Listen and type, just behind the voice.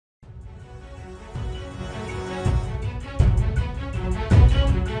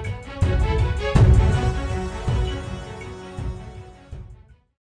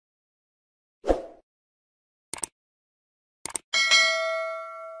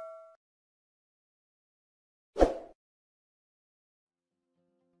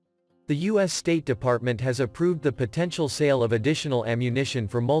The U.S. State Department has approved the potential sale of additional ammunition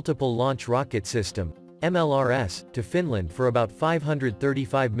for Multiple Launch Rocket System, MLRS, to Finland for about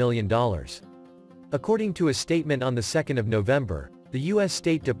 $535 million. According to a statement on the 2nd of November, the U.S.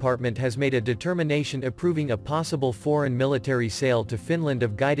 State Department has made a determination approving a possible foreign military sale to Finland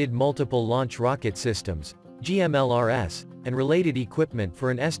of Guided Multiple Launch Rocket Systems, GMLRS, and related equipment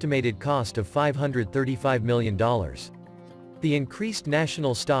for an estimated cost of $535 million. The increased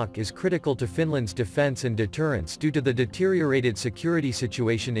national stock is critical to Finland's defense and deterrence due to the deteriorated security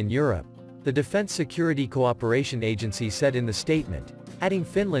situation in Europe, the Defense Security Cooperation Agency said in the statement, adding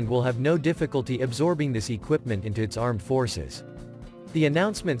Finland will have no difficulty absorbing this equipment into its armed forces. The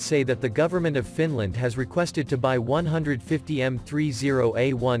announcements say that the government of Finland has requested to buy 150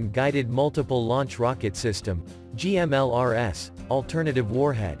 M30A1 Guided Multiple Launch Rocket System, GMLRS, Alternative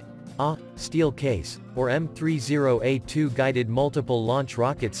Warhead, Steel Case, or M30A2 Guided Multiple Launch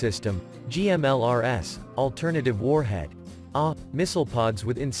Rocket System, GMLRS, Alternative Warhead, Missile Pods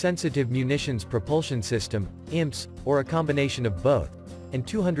with Insensitive Munitions Propulsion System, IMPS, or a combination of both, and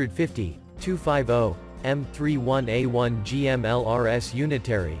 250 M31A1 GMLRS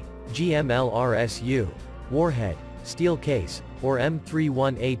Unitary, GMLRS-U, Warhead, Steel Case, or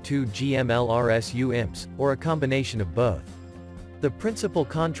M31A2 GMLRS-U IMPS, or a combination of both. The principal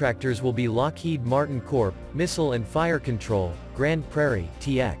contractors will be Lockheed Martin Corp., Missile and Fire Control, Grand Prairie,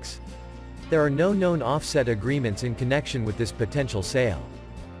 TX. There are no known offset agreements in connection with this potential sale.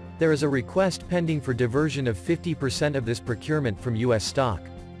 There is a request pending for diversion of 50% of this procurement from U.S. stock.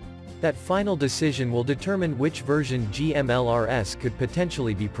 That final decision will determine which version GMLRS could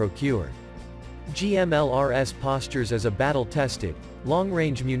potentially be procured. GMLRS postures as a battle-tested,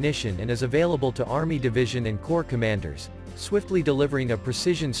 long-range munition and is available to Army Division and Corps commanders, swiftly delivering a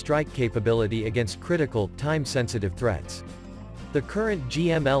precision strike capability against critical, time-sensitive threats. The current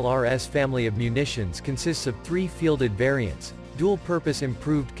GMLRS family of munitions consists of 3 fielded variants, Dual-Purpose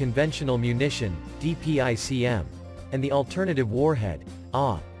Improved Conventional Munition, DPICM, and the Alternative Warhead,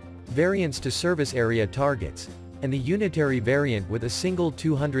 variants to surface area targets, and the unitary variant with a single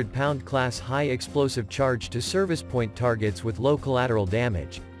 200-pound class high-explosive charge to service point targets with low collateral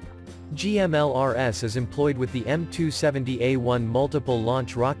damage. GMLRS is employed with the M270A1 Multiple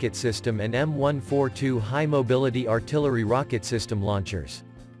Launch Rocket System and M142 High Mobility Artillery Rocket System launchers.